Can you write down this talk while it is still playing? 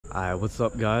Hi, what's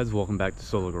up guys? Welcome back to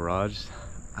Solo Garage.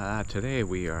 Today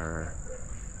we are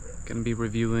going to be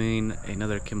reviewing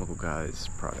another Chemical Guys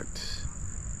product.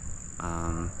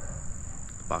 The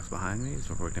box behind me is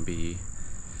what we're going to be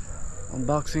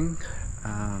unboxing.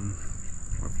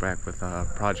 We're back with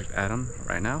Project Adam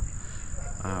right now.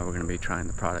 We're going to be trying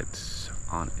the products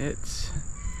on it.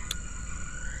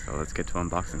 So let's get to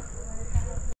unboxing.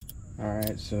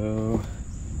 Alright, so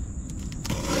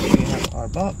here we have our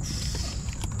box.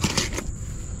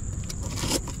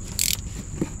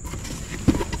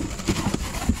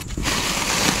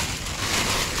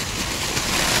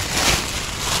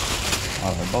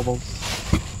 All our bubbles.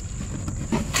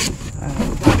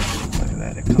 Look at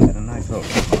that, it comes in a nice little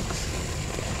box.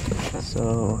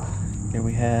 So here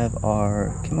we have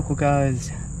our Chemical Guys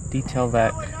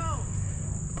DetailVac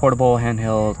portable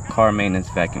handheld car maintenance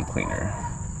vacuum cleaner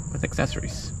with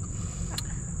accessories.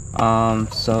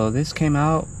 So this came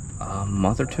out a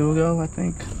month or two ago, I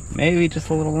think. Maybe just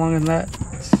a little longer than that.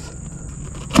 It's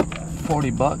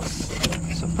 $40.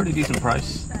 It's a pretty decent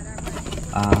price.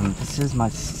 This is my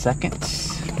second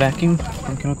vacuum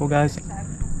from Chemical Guys.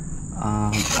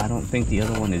 I don't think the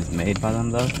other one is made by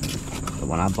them though, the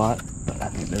one I bought, but I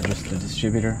think they're just the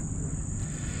distributor.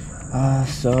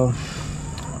 So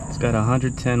it's got a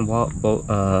 110 watt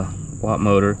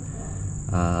motor,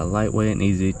 lightweight and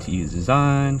easy to use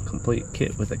design, complete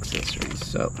kit with accessories.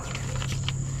 So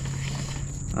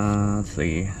let's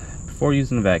see. Before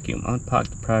using the vacuum, unpack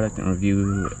the product and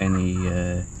review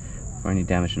for any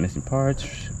damaged and missing parts,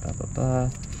 blah blah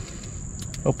blah.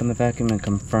 Open the vacuum and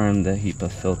confirm the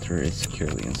HEPA filter is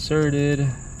securely inserted.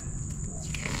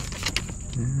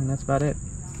 And that's about it.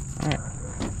 Alright.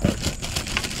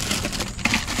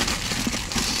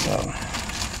 So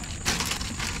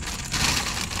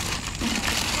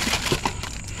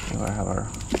here I have our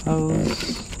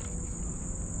hose,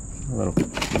 a little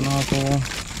nozzle,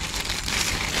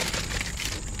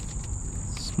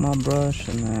 small brush,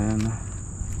 and then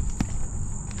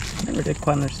I never did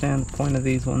quite understand the point of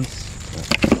these ones. I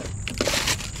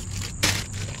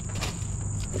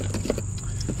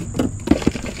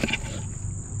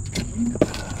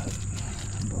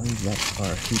believe that's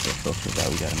our HEPA filter that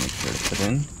we gotta make sure to put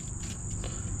in.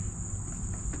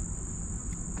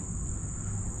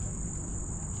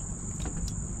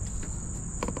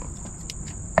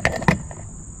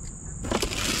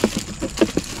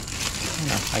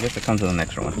 I guess it comes with an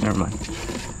extra one. Never mind.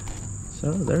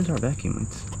 So there's our vacuum.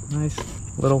 It's nice,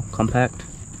 little, compact.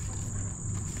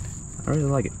 I really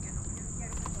like it.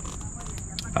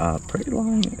 Pretty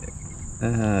long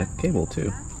cable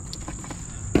too.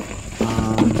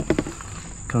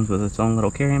 Comes with its own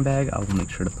little carrying bag. I will make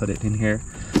sure to put it in here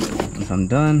once I'm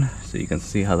done, so you can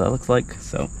see how that looks like.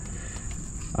 So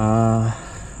we're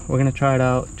gonna try it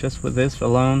out just with this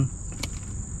alone,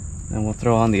 and we'll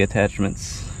throw on the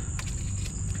attachments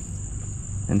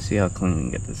and see how clean we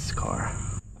can get this car.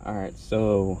 Alright,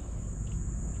 so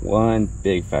one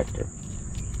big factor.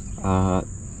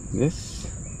 This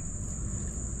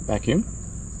vacuum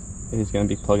is going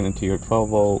to be plugged into your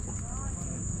 12-volt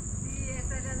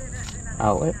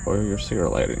outlet or your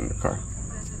cigarette lighter in your car.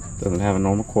 Doesn't have a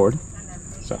normal cord,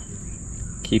 so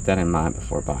keep that in mind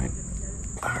before buying.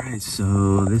 Alright,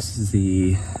 so this is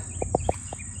the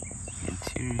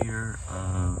interior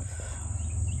of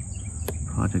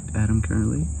Project Adam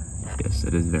currently. Yes,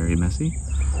 it is very messy.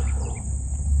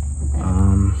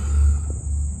 I'm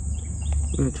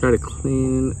gonna try to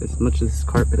clean as much of this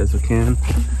carpet as we can.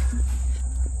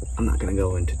 I'm not gonna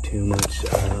go into too much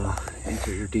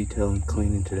interior detail and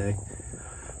cleaning today.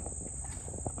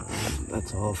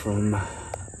 That's all from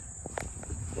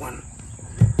one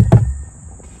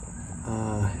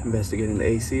investigating the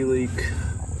AC leak.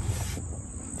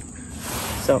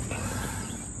 So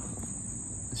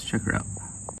let's check her out.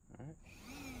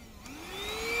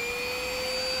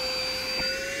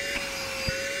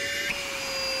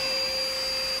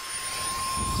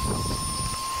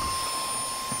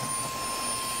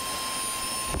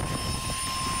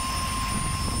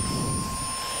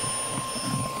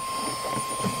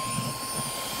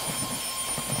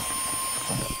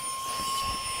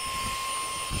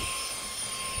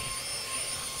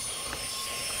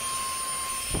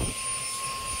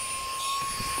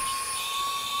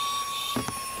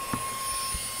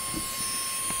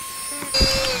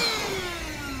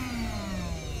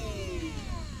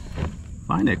 I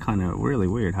find it kind of really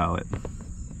weird how it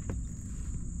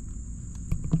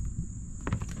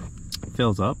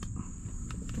fills up.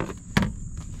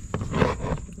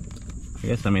 I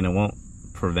guess, I mean, it won't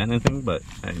prevent anything, but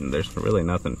I mean, there's really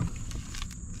nothing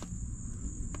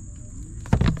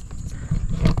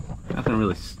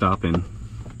really stopping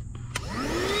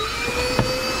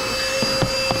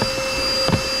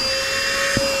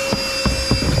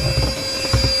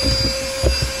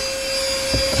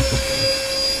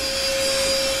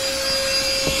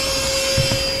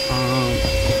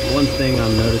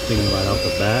mention right off the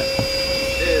bat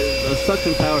is the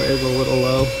suction power is a little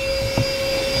low. I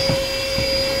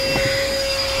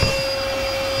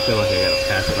feel like I gotta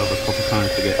pass it over a couple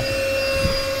times to get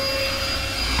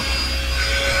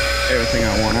everything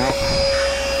I want out,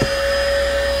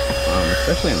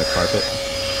 especially in the carpet.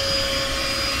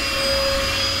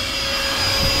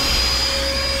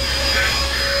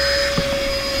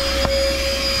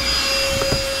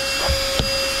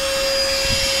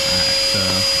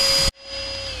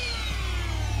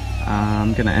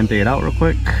 I'm gonna empty it out real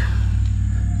quick.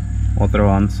 We'll throw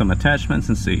on some attachments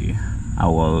and see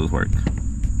how well those work.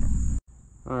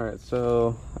 Alright,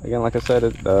 so again, like I said,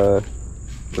 the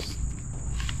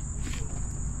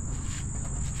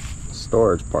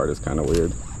storage part is kind of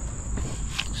weird.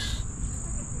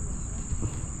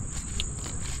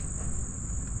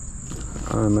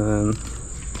 And then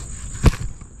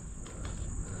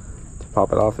to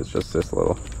pop it off, it's just this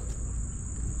little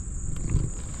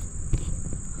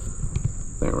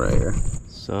thing right here.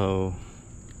 So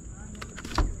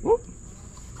whoop.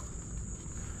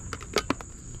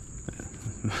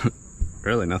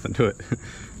 Really nothing to it.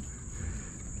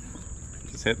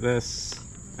 Just hit this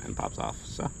and pops off.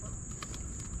 So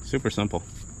super simple.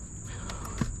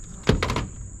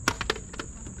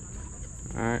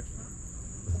 Alright,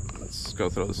 let's go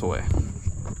throw this away.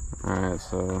 Alright,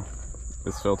 so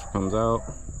this filter comes out.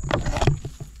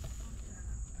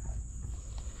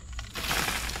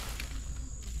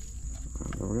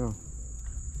 There we go.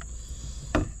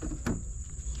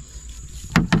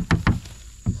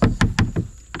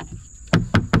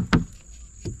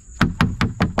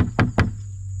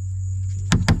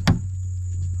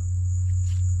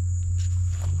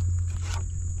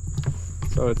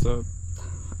 So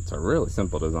it's a really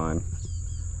simple design.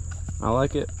 I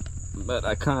like it, but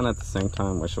I kind of at the same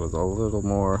time wish it was a little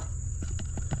more.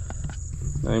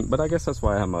 But I guess that's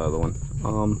why I have my other one.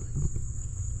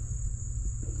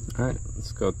 Alright,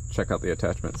 let's go check out the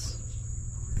attachments.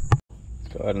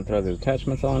 Let's go ahead and throw the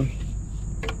attachments on.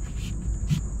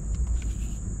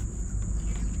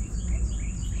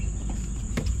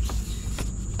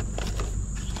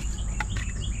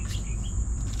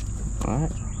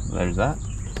 Alright, there's that.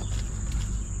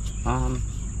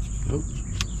 Oop.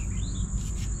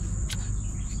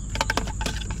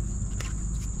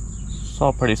 It's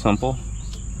all pretty simple.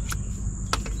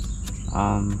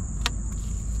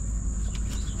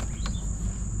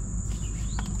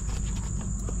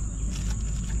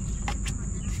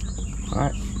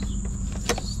 Alright,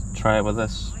 let's try it with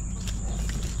this.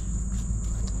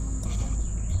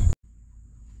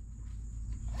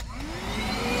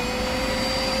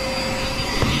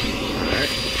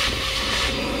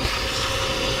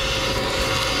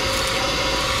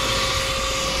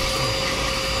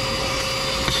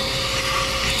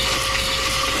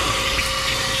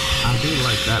 I do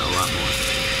like that a lot more.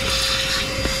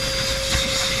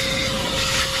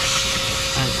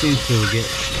 It seems to get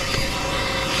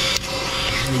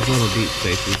these little deep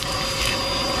spaces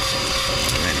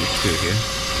right in two here.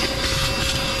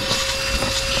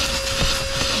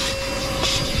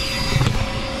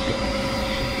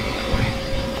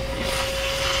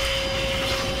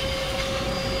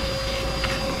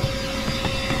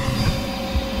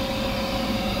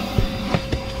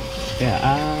 Yeah,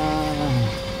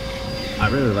 I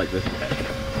really like this bed.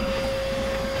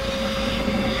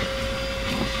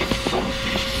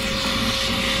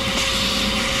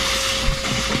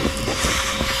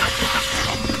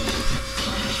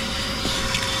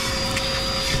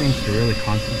 Seems to really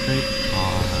concentrate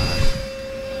on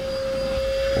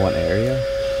one area.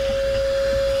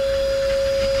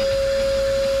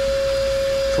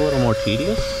 It's a little more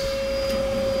tedious,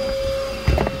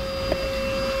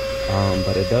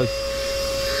 but it does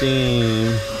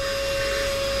seem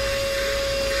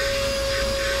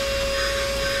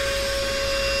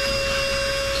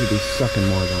to be sucking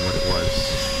more than what it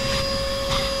was.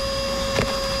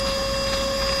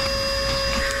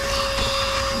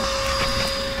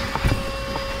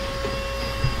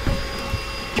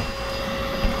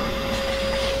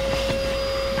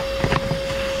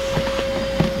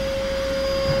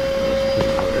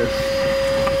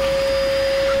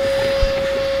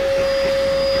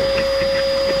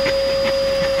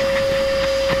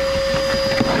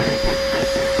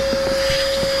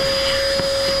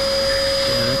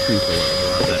 Seems to work a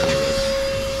lot better with this.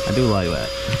 I do like that.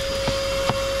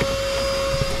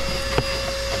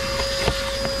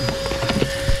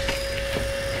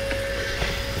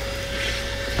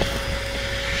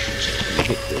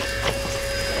 Hit this.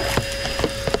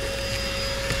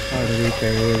 Part of it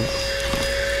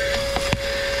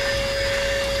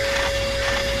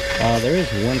there is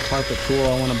one carpet tool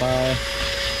I want to buy.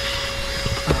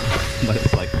 but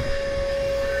it's like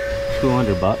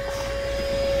 200 bucks.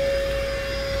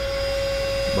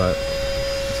 But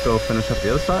let's go finish up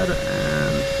the other side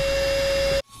and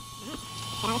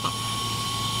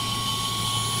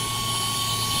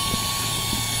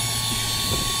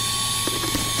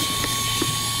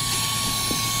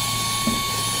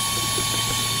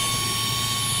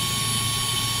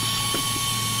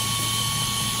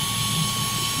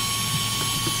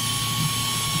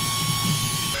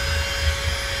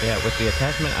yeah, with the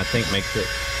attachment, I think makes it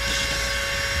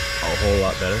a whole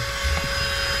lot better.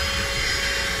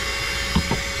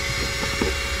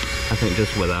 I think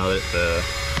just without it, the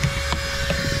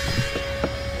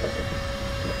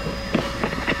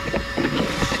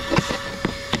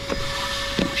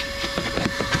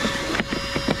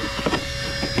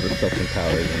suction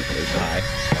power is high.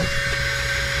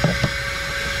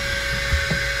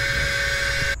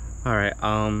 All right,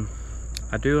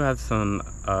 I do have some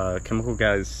Chemical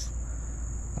Guys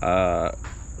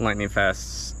lightning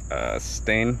fast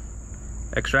stain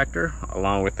extractor,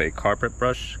 along with a carpet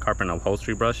and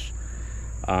upholstery brush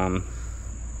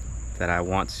that I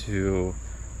want to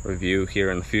review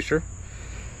here in the future,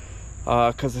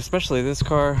 because especially this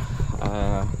car,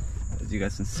 as you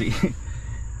guys can see,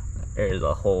 there's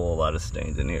a whole lot of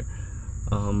stains in here.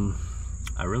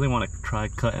 I really want to try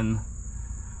cutting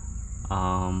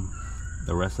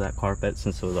the rest of that carpet,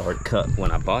 since it was already cut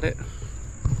when I bought it.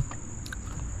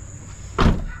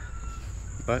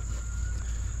 But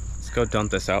let's go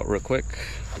dump this out real quick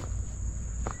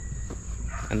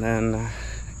and then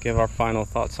give our final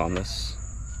thoughts on this.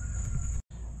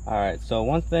 All right, so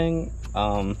one thing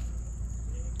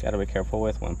gotta be careful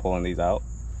with when pulling these out,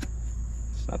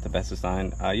 it's not the best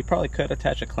design. You probably could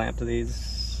attach a clamp to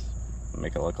these,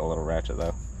 make it look a little ratchet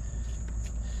though,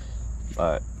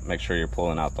 but make sure you're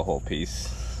pulling out the whole piece.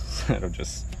 It'll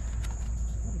just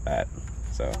that.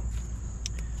 So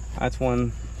that's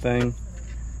one thing.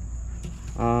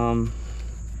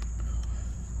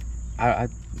 I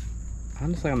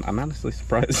honestly, I'm honestly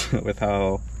surprised with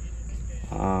how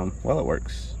well it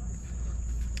works.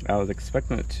 I was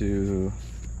expecting it to.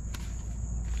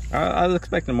 I was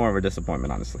expecting more of a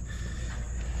disappointment, honestly.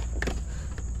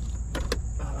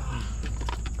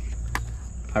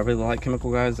 I really like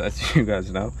Chemical Guys, as you guys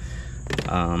know,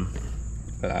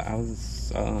 but I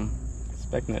was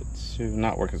expecting it to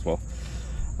not work as well.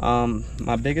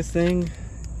 My biggest thing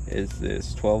is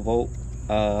this 12-volt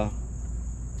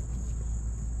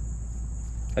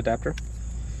adapter.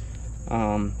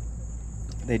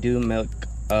 They do make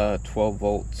 12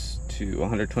 volts to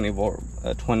 120 volt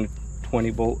 20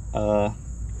 volt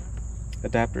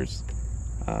adapters,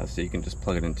 so you can just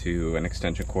plug it into an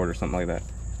extension cord or something like that,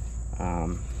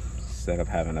 instead of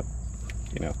having a,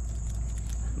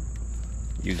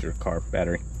 use your car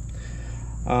battery.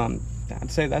 I'd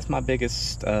say that's my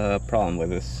biggest problem with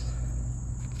this.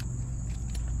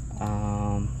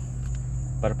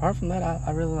 But apart from that,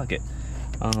 I really like it.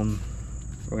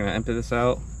 We're gonna empty this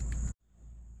out.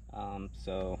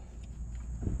 So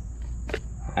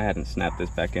I hadn't snapped this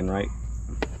back in right,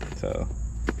 so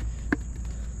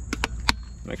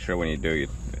make sure when you do,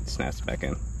 it snaps back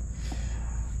in.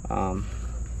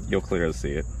 You'll clearly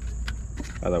see it,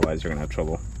 otherwise you're gonna have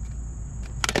trouble.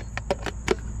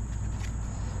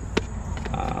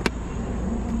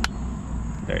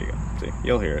 There you go, see,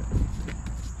 you'll hear it.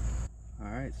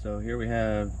 Alright, so here we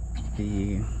have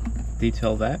the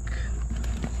DetailVac.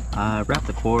 I wrapped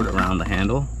the cord around the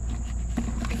handle,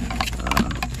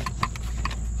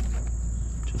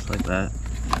 just like that.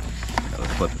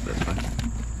 Let's flip it this way.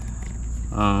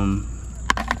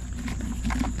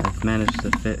 I've managed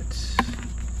to fit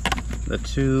the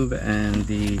tube and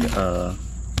the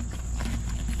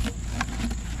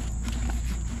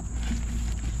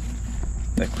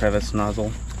crevice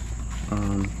nozzle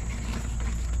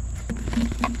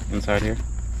inside here.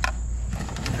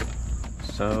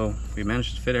 So we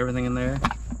managed to fit everything in there.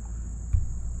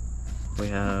 We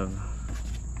have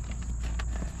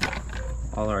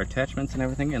all our attachments and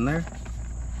everything in there.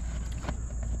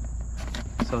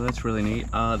 So that's really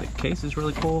neat. The case is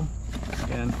really cool.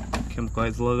 Again, Chemical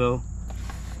Guys logo.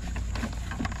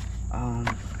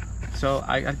 So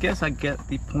I guess I get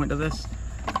the point of this.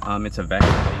 It's a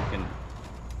vacuum that you can.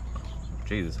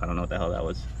 Jesus, I don't know what the hell that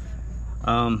was.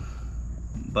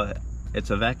 But it's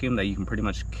a vacuum that you can pretty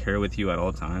much carry with you at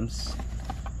all times.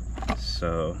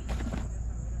 So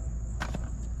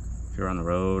if you're on the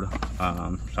road,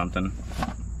 something,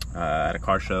 at a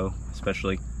car show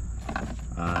especially,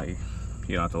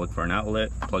 you don't have to look for an outlet,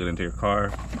 plug it into your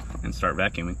car and start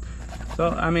vacuuming. So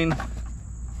I mean,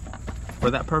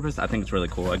 for that purpose, I think it's really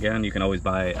cool. Again, you can always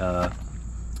buy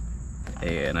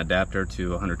an adapter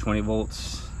to 120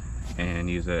 volts and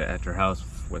use it at your house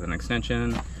with an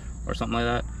extension or something like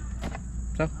that.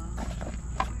 So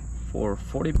for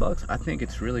 40 bucks, I think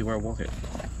it's really worth it.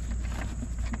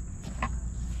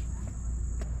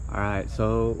 Alright,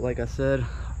 so like I said,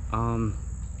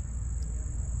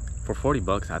 for 40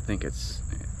 bucks, I think it's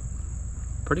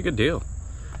a pretty good deal.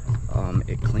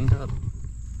 It cleaned up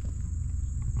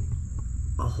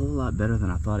a whole lot better than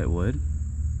I thought it would.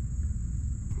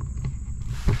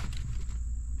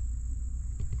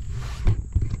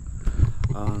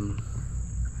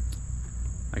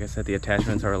 Like I said, the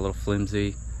attachments are a little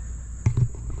flimsy,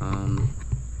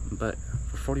 but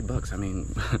for 40 bucks, I mean,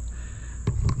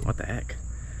 what the heck?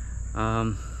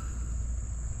 I'm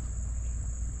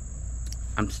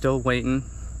still waiting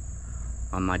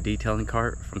on my detailing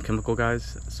cart from Chemical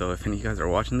Guys, so if any of you guys are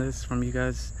watching this from you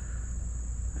guys,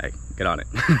 hey, get on it.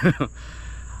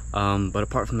 But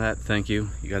apart from that, thank you.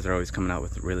 You guys are always coming out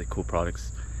with really cool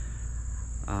products.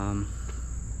 I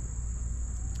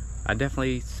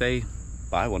definitely say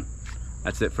buy one.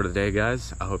 That's it for today,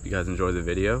 guys. I hope you guys enjoyed the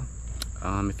video.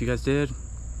 If you guys did,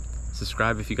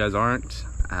 subscribe if you guys aren't.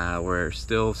 We're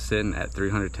still sitting at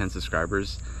 310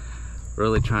 subscribers.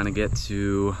 Really trying to get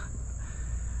to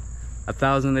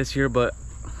 1,000 this year, but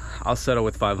I'll settle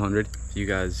with 500. If you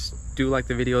guys do like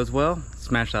the video as well,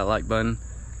 smash that like button.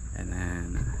 And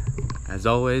then, as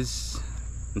always,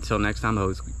 until next time, I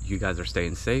hope you guys are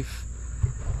staying safe.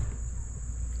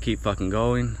 Keep fucking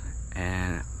going,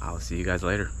 and I'll see you guys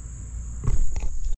later.